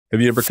Have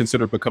you ever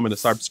considered becoming a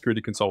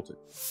cybersecurity consultant?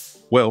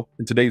 Well,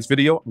 in today's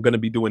video, I'm going to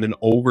be doing an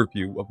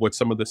overview of what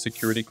some of the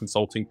security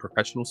consulting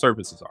professional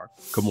services are.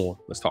 Come on,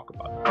 let's talk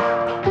about it.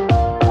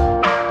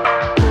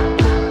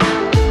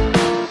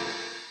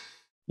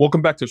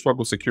 Welcome back to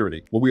Struggle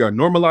Security, where we are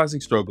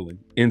normalizing struggling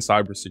in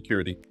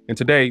cybersecurity. And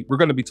today, we're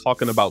going to be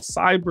talking about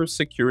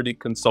cybersecurity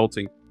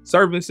consulting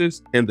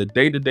services and the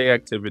day-to-day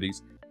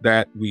activities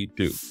that we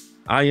do.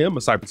 I am a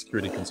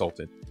cybersecurity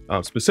consultant.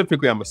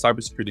 Specifically, I'm a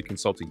cybersecurity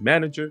consulting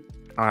manager.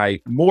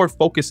 I more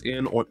focus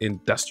in on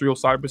industrial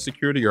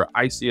cybersecurity, or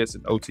ICS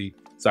and OT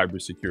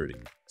cybersecurity.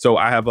 So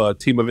I have a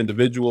team of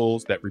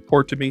individuals that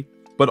report to me,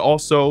 but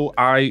also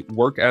I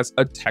work as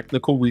a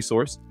technical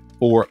resource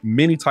for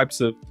many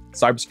types of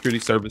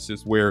cybersecurity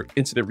services where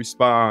incident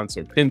response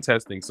or pen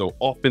testing, so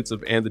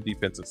offensive and the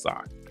defensive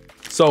side.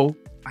 So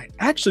I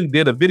actually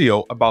did a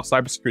video about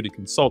cybersecurity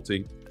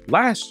consulting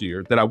last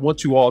year that I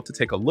want you all to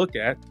take a look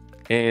at.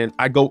 And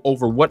I go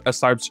over what a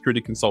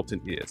cybersecurity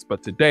consultant is.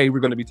 But today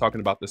we're going to be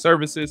talking about the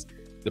services,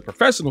 the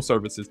professional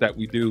services that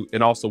we do,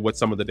 and also what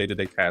some of the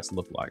day-to-day tasks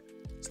look like.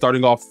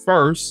 Starting off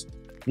first,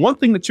 one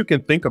thing that you can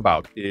think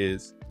about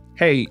is,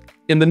 hey,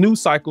 in the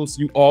news cycles,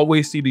 you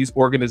always see these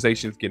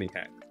organizations getting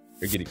hacked.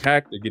 They're getting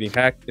hacked, they're getting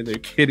hacked, and they're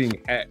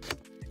getting hacked.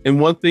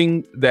 And one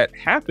thing that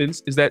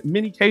happens is that in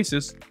many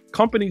cases,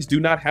 companies do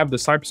not have the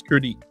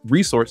cybersecurity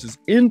resources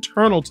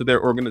internal to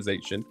their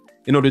organization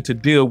in order to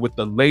deal with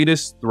the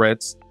latest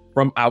threats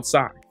from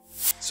outside.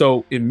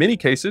 So in many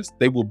cases,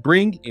 they will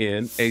bring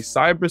in a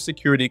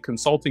cybersecurity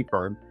consulting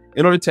firm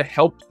in order to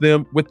help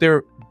them with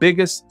their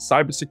biggest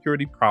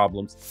cybersecurity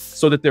problems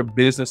so that their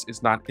business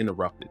is not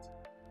interrupted.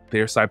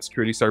 Their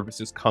cybersecurity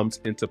services comes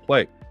into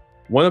play.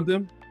 One of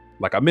them,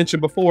 like I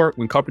mentioned before,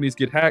 when companies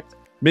get hacked,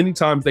 many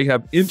times they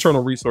have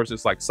internal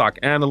resources like SOC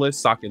analysts,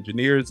 SOC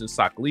engineers, and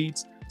SOC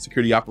leads.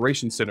 Security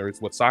Operations Center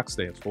is what SOC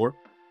stands for.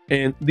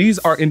 And these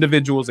are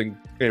individuals and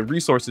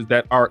resources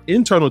that are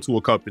internal to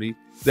a company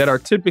that are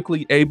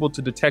typically able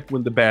to detect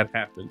when the bad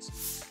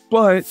happens.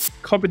 But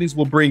companies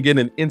will bring in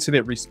an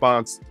incident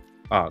response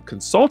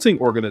consulting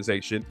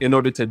organization in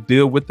order to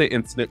deal with the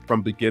incident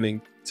from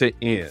beginning to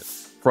end,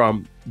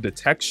 from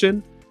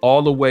detection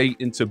all the way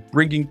into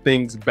bringing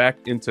things back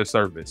into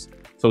service.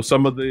 So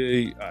some of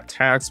the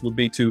tasks would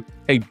be to,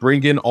 hey,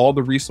 bring in all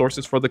the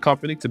resources for the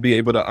company to be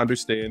able to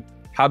understand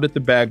how did the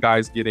bad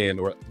guys get in,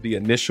 or the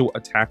initial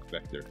attack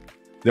vector.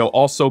 They'll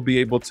also be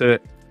able to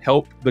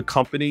help the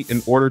company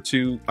in order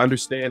to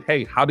understand,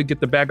 hey, how to get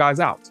the bad guys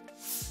out.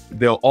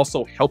 They'll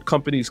also help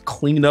companies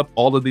clean up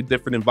all of the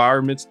different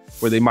environments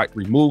where they might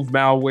remove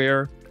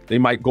malware. They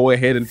might go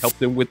ahead and help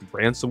them with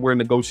ransomware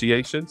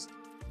negotiations.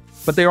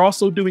 But they're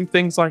also doing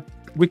things like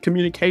with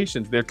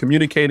communications. They're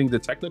communicating the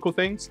technical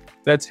things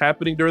that's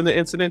happening during the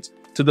incident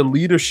to the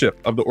leadership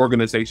of the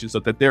organization so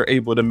that they're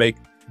able to make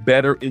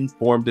better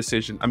informed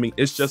decisions. I mean,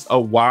 it's just a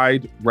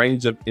wide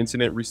range of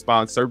incident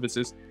response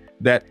services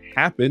that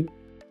happen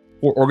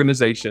for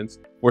organizations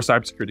or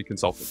cybersecurity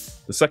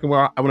consultants. The second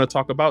one I want to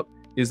talk about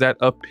is that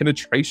of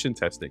penetration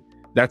testing.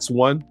 That's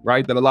one,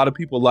 right, that a lot of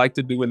people like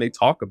to do and they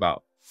talk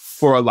about.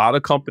 For a lot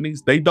of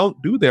companies, they don't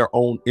do their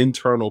own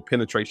internal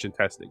penetration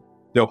testing.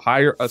 They'll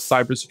hire a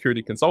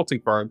cybersecurity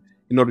consulting firm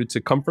in order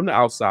to come from the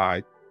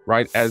outside,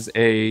 right, as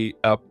a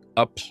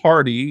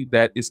party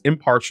that is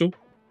impartial,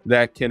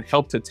 that can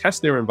help to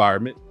test their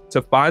environment,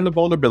 to find the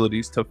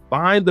vulnerabilities, to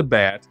find the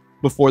bad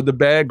before the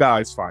bad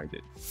guys find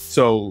it.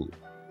 So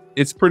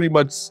it's pretty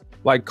much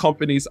like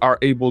companies are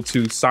able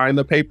to sign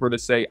the paper to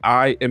say,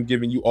 I am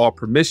giving you all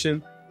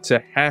permission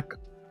to hack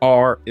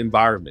our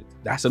environment.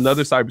 That's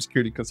another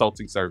cybersecurity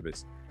consulting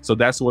service. So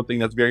that's one thing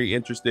that's very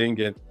interesting.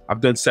 And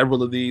I've done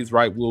several of these,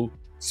 right? We'll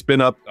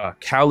spin up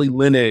Kali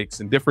Linux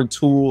and different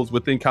tools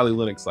within Kali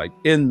Linux like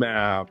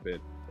Nmap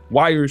and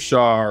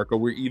Wireshark, or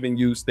we even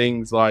use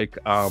things like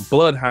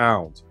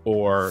Bloodhound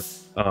or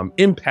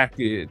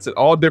Impackets, and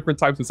all different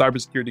types of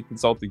cybersecurity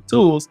consulting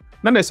tools,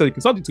 not necessarily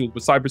consulting tools,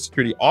 but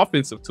cybersecurity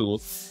offensive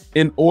tools,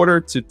 in order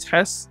to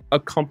test a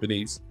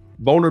company's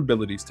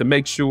vulnerabilities, to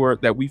make sure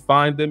that we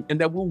find them and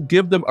that we'll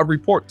give them a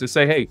report to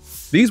say, hey,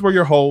 these were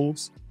your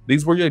holes,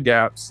 these were your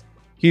gaps,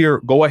 here,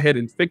 go ahead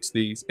and fix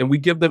these. And we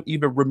give them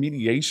even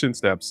remediation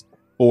steps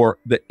for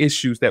the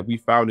issues that we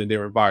found in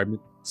their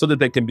environment so that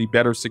they can be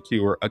better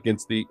secure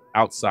against the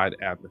outside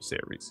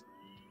adversaries.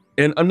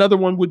 And another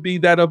one would be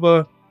that of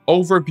an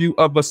overview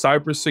of a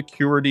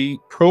cybersecurity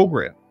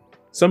program.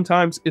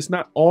 Sometimes it's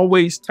not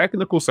always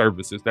technical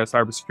services that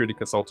cybersecurity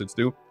consultants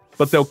do,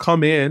 but they'll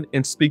come in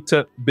and speak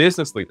to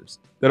business leaders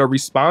that are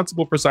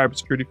responsible for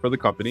cybersecurity for the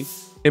company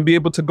and be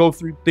able to go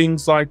through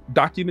things like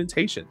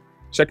documentation,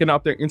 checking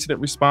out their incident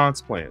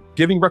response plan,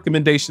 giving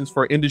recommendations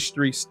for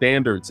industry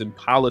standards and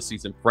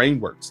policies and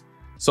frameworks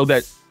so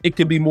that it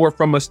can be more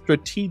from a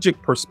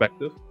strategic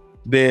perspective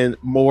than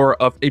more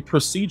of a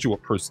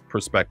procedural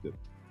perspective.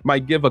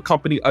 Might give a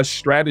company a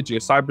strategy, a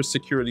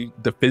cybersecurity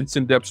defense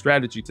in-depth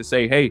strategy to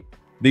say, hey,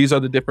 these are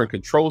the different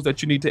controls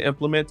that you need to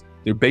implement.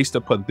 They're based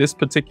upon this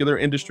particular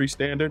industry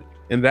standard,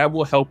 and that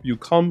will help you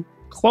come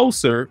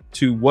closer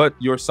to what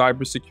your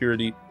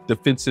cybersecurity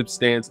defensive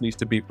stance needs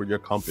to be for your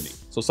company.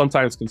 So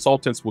sometimes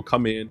consultants will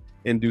come in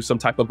and do some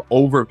type of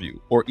overview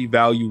or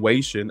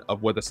evaluation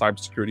of what the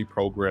cybersecurity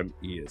program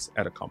is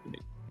at a company,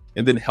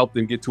 and then help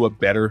them get to a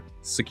better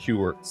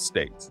secure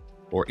state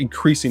or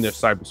increasing their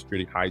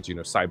cybersecurity hygiene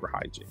or cyber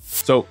hygiene.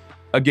 So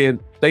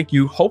again, thank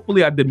you.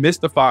 Hopefully I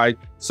demystified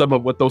some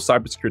of what those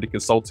cybersecurity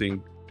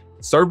consulting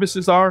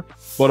services are,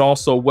 but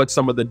also what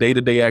some of the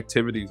day-to-day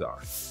activities are.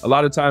 A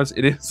lot of times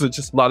it is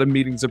just a lot of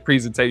meetings and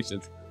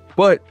presentations,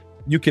 but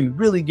you can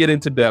really get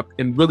into depth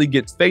and really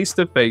get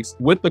face-to-face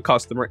with the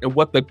customer and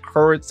what the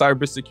current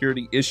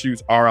cybersecurity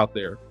issues are out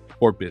there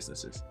for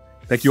businesses.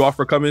 Thank you all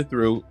for coming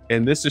through.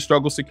 And this is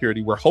Struggle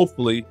Security, where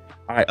hopefully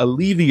I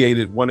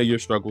alleviated one of your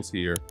struggles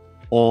here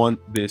on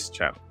this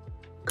channel.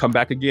 Come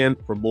back again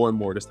for more and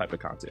more of this type of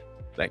content.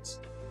 Thanks.